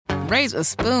raise a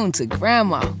spoon to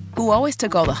Grandma, who always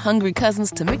took all the hungry cousins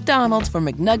to McDonald's for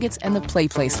McNuggets and the Play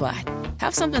Slide.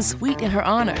 Have something sweet in her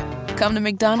honor. Come to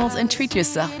McDonald's and treat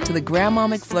yourself to the Grandma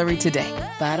McFlurry today.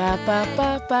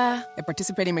 Ba-da-ba-ba-ba. At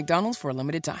participating McDonald's for a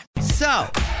limited time. So,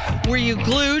 were you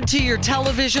glued to your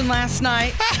television last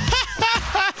night?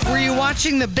 Were you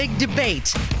watching the big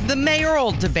debate, the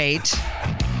mayoral debate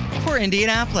for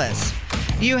Indianapolis?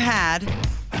 You had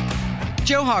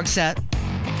Joe Hogsett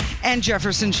and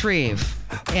Jefferson Shreve.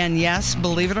 And yes,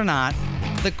 believe it or not,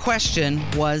 the question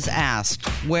was asked,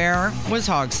 where was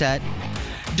Hogsett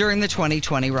during the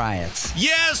 2020 riots?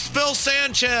 Yes, Phil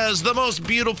Sanchez, the most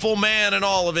beautiful man in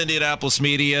all of Indianapolis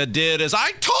media, did as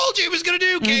I told you he was going to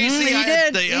do, Casey. I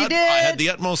had the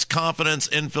utmost confidence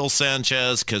in Phil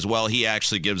Sanchez because, well, he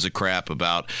actually gives a crap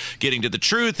about getting to the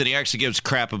truth, and he actually gives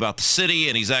crap about the city,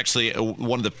 and he's actually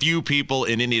one of the few people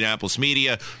in Indianapolis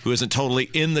media who isn't totally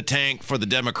in the tank for the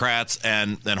Democrats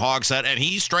and Hogsett. And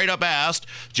he straight up asked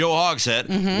Joe Hogsett,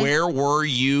 where were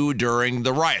you during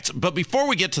the riots? But before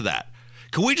we get to that,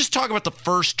 can we just talk about the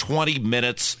first 20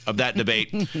 minutes of that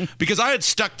debate? Because I had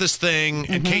stuck this thing,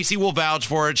 and Casey will vouch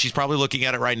for it. She's probably looking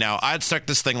at it right now. I had stuck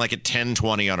this thing like at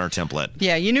 10:20 on our template.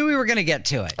 Yeah, you knew we were going to get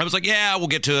to it. I was like, yeah, we'll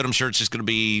get to it. I'm sure it's just going to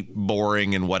be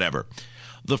boring and whatever.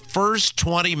 The first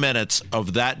 20 minutes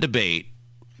of that debate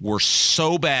were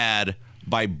so bad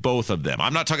by both of them.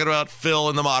 I'm not talking about Phil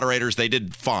and the moderators. They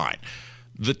did fine.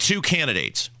 The two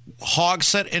candidates,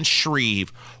 Hogsett and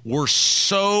Shreve, were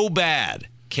so bad,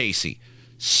 Casey,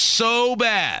 so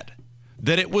bad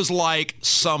that it was like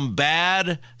some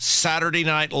bad Saturday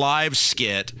Night Live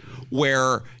skit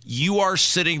where you are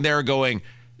sitting there going,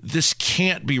 this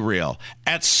can't be real.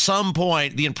 At some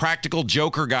point, the Impractical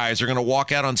Joker guys are going to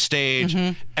walk out on stage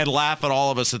and laugh at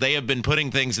all of us that they have been putting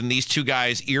things in these two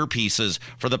guys' earpieces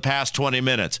for the past 20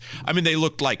 minutes. I mean, they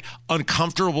looked like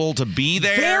uncomfortable to be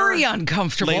there. Very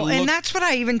uncomfortable. And that's what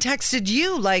I even texted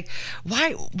you. Like,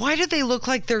 why do they look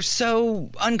like they're so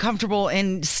uncomfortable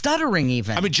and stuttering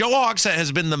even? I mean, Joe Hogsett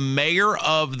has been the mayor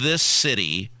of this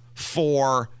city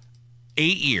for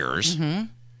 8 years.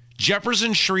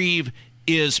 Jefferson Shreve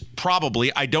is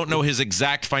probably, I don't know his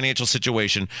exact financial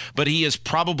situation, but he is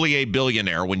probably a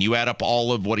billionaire when you add up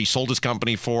all of what he sold his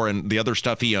company for and the other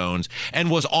stuff he owns,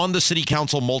 and was on the city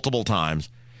council multiple times.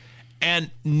 And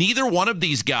neither one of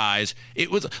these guys, it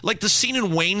was like the scene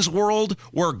in Wayne's World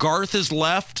where Garth is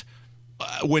left,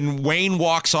 when Wayne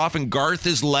walks off and Garth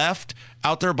is left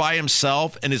out there by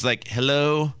himself and is like,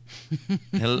 hello?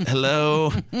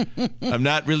 Hello? I'm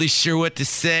not really sure what to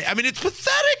say. I mean, it's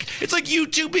pathetic. It's like you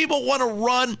two people want to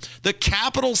run the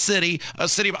capital city, a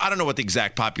city of, I don't know what the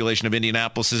exact population of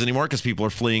Indianapolis is anymore because people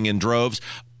are fleeing in droves.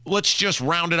 Let's just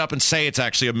round it up and say it's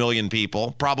actually 1 million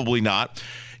people. Probably not.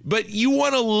 But you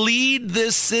want to lead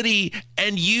this city,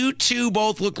 and you two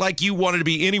both look like you wanted to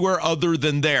be anywhere other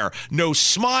than there. No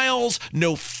smiles,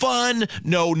 no fun,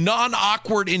 no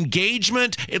non-awkward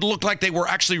engagement. It looked like they were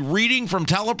actually reading from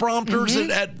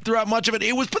teleprompters throughout much of it.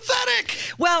 It was pathetic.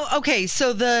 Well, okay,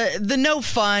 so the no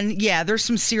fun, yeah, there's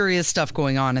some serious stuff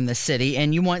going on in the city,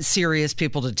 and you want serious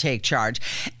people to take charge.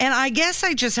 And I guess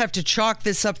I just have to chalk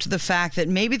this up to the fact that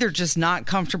maybe they're just not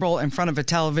comfortable in front of a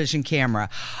television camera.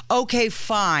 Okay,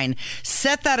 fine.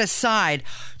 Set that aside.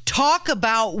 Talk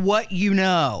about what you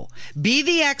know. Be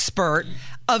the expert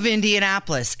of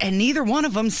Indianapolis. And neither one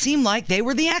of them seemed like they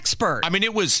were the expert. I mean,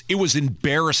 it was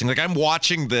embarrassing. Like, I'm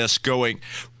watching this going,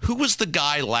 who was the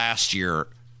guy last year?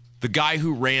 The guy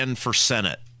who ran for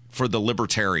Senate for the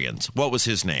Libertarians. What was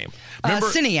his name? Remember?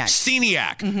 Siniak.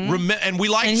 Siniak. And we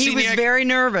liked Siniak. And he was very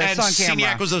nervous on camera.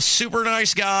 Siniak was a super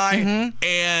nice guy.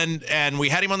 And we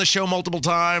had him on the show multiple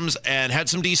times and had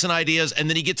some decent ideas. And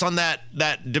then he gets on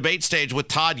that debate stage with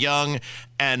Todd Young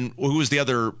and who was the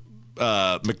other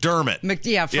McDermott.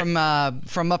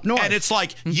 From up north. And it's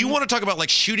like, you want to talk about like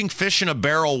shooting fish in a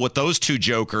barrel with those two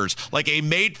jokers, like a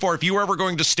made for, if you were ever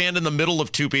going to stand in the middle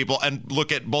of two people and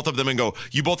look at both of them and go,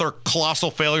 you both are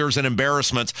colossal failures and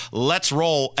embarrassments. Let's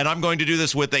roll. And I'm going to do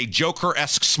this with a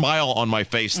Joker-esque smile on my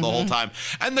face the whole time.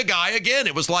 And the guy, again,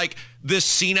 it was like this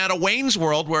scene out of Wayne's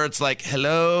World where it's like,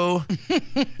 hello.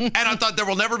 And I thought there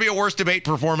will never be a worse debate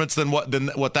performance than what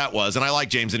that was. And I like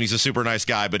James, and he's a super nice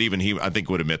guy, but even he, I think,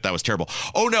 would admit that was terrible.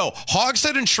 Oh no,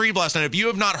 Hogsett and Shreve last night. If you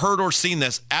have not heard or seen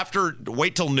this,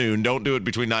 wait till noon. Don't do it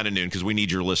between 9 and noon because we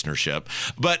need your listenership.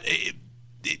 But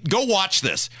go watch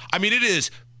this. I mean, it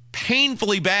is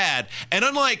painfully bad. And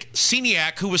unlike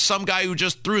Seniak, who was some guy who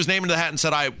just threw his name into the hat and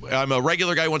said, I'm a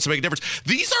regular guy who wants to make a difference,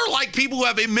 these are like people who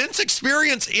have immense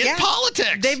experience in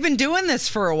politics. They've been doing this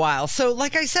for a while. So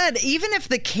like I said, even if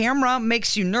the camera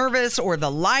makes you nervous or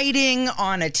the lighting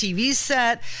on a TV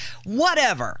set,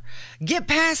 whatever, get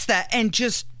past that and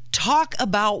just talk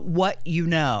about what you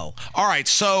know. All right,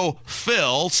 so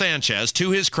Phil Sanchez,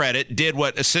 to his credit, did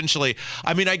what essentially,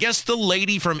 I mean, I guess the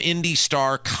lady from Indy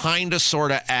Star kind of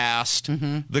sort of asked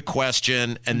the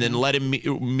question and then let him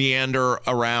meander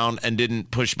around and didn't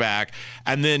push back.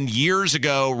 And then years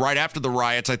ago, right after the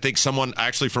riots, I think someone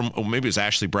actually from, maybe it was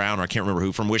Ashley Brown, or I can't remember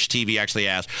who, from Wish TV actually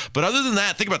asked. But other than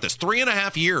that, think about this,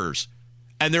 3.5 years,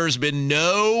 and there has been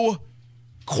no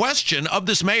question of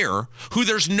this mayor who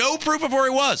there's no proof of where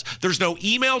he was. There's no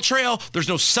email trail. There's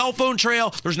no cell phone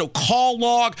trail. There's no call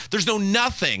log. There's no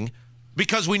nothing,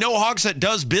 because we know Hogsett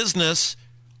does business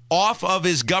off of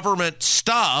his government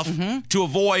stuff to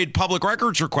avoid public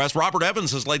records requests. Robert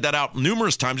Evans has laid that out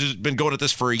numerous times. He's been going at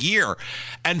this for a year.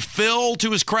 And Phil,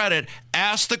 to his credit,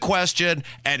 asked the question,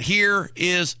 and here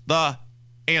is the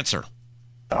answer.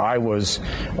 I was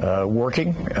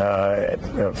working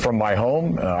from my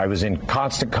home. I was in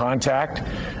constant contact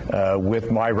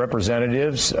with my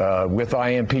representatives, with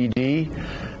IMPD.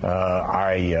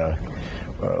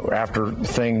 After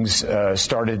things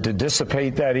started to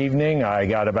dissipate that evening, I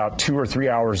got about 2 or 3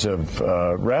 hours of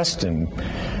rest and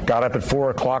got up at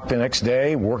 4 o'clock the next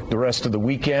day, worked the rest of the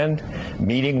weekend,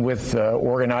 meeting with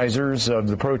organizers of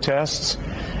the protests,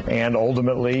 and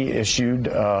ultimately issued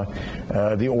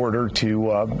the order to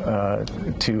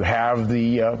have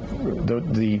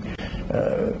the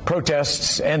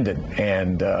protests ended,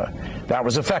 and that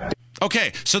was effective.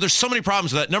 Okay, so there's so many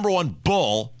problems with that. Number one,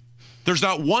 bull. There's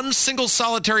not one single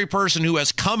solitary person who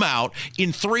has come out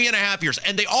in 3.5 years,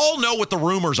 and they all know what the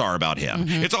rumors are about him.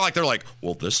 It's not like they're like,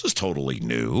 well, this is totally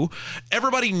new.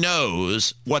 Everybody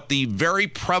knows what the very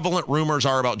prevalent rumors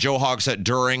are about Joe Hogsett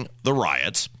during the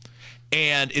riots.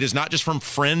 And it is not just from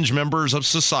fringe members of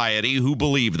society who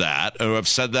believe that, or have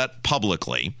said that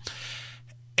publicly.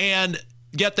 And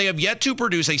yet they have yet to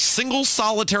produce a single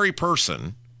solitary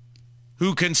person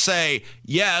who can say,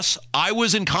 yes, I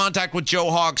was in contact with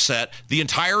Joe Hogsett the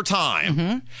entire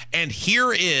time, and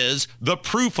here is the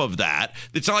proof of that.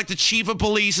 It's not like the chief of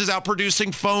police is out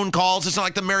producing phone calls. It's not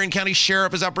like the Marion County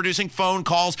sheriff is out producing phone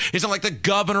calls. It's not like the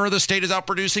governor of the state is out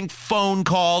producing phone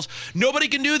calls. Nobody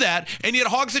can do that, and yet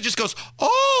Hogsett just goes,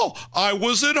 oh, I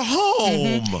was at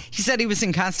home. He said he was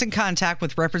in constant contact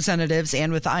with representatives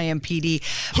and with IMPD.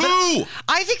 Who?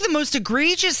 I think the most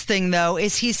egregious thing, though,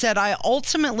 is he said, I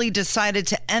ultimately decided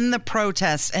to end the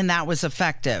protests, and that was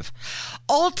effective.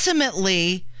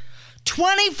 Ultimately,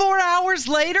 24 hours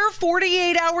later,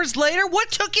 48 hours later, what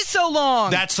took you so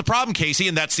long? That's the problem, Casey,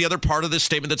 and that's the other part of this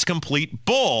statement that's complete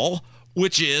bull,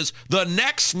 which is the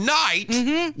next night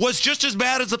was just as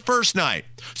bad as the first night.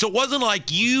 So it wasn't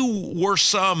like you were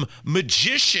some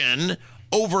magician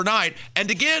overnight. And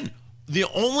again, the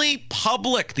only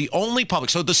public,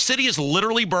 so the city is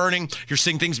literally burning. You're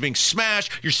seeing things being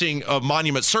smashed. You're seeing a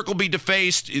Monument Circle be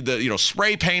defaced,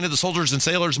 spray painted, the Soldiers and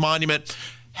Sailors Monument.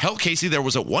 Hell, Casey, there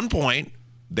was at one point,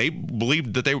 they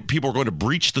believed that people were going to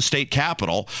breach the state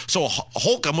capitol. So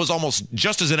Holcomb was almost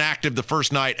just as inactive the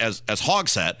first night as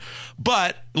Hogsett.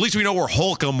 But at least we know where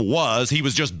Holcomb was. He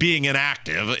was just being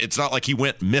inactive. It's not like he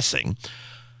went missing.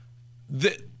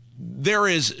 There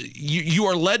is, you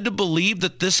are led to believe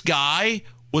that this guy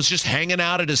was just hanging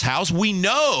out at his house. We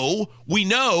know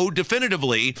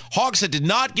definitively Hogsett did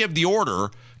not give the order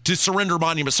to surrender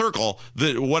Monument Circle.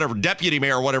 Whatever deputy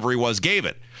mayor or whatever he was gave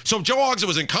it. So if Joe Hogsett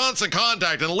was in constant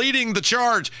contact and leading the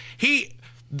charge,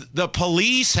 the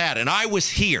police had, and I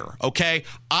was here, okay?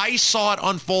 I saw it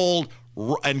unfold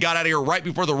and got out of here right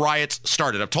before the riots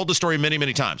started. I've told the story many,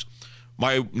 many times.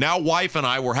 My now wife and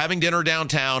I were having dinner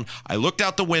downtown. I looked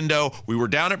out the window. We were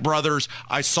down at Brothers.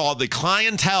 I saw the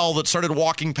clientele that started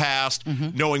walking past,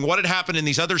 knowing what had happened in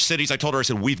these other cities. I told her, I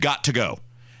said, we've got to go.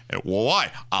 And, well,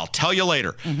 why? I'll tell you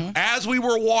later. As we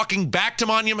were walking back to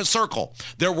Monument Circle,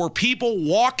 there were people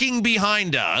walking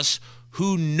behind us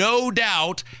who no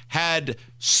doubt had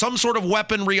some sort of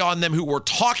weaponry on them, who were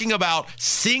talking about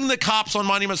seeing the cops on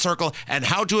Monument Circle and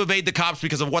how to evade the cops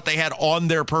because of what they had on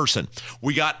their person.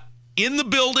 We got in the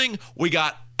building, we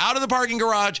got out of the parking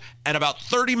garage, and about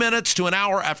 30 minutes to an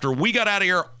hour after we got out of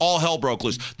here, all hell broke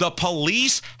loose. The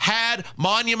police had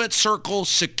Monument Circle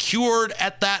secured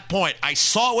at that point. I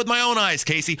saw it with my own eyes,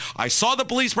 Casey. I saw the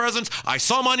police presence. I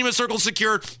saw Monument Circle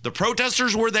secured. The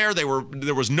protesters were there.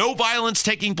 There was no violence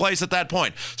taking place at that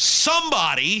point.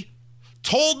 Somebody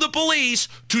told the police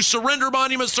to surrender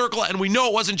Monument Circle, and we know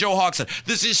it wasn't Joe Hogsett.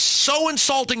 This is so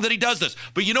insulting that he does this.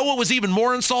 But you know what was even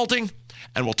more insulting?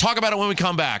 And we'll talk about it when we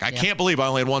come back. I can't believe I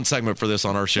only had one segment for this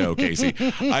on our show, Casey.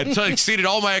 I exceeded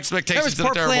all my expectations in a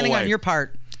terrible way. That was poor planning on your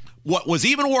part. What was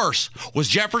even worse was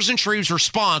Jefferson Shreve's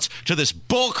response to this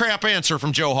bullcrap answer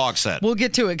from Joe Hogsett. We'll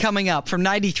get to it coming up from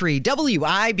 93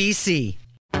 WIBC.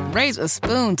 Raise a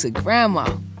spoon to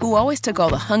Grandma, who always took all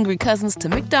the hungry cousins to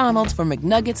McDonald's for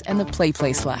McNuggets and the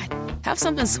Play Slide. Have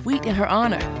something sweet in her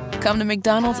honor. Come to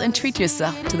McDonald's and treat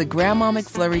yourself to the Grandma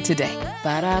McFlurry today.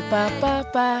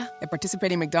 Ba-da-ba-ba-ba. At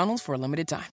participating McDonald's for a limited time.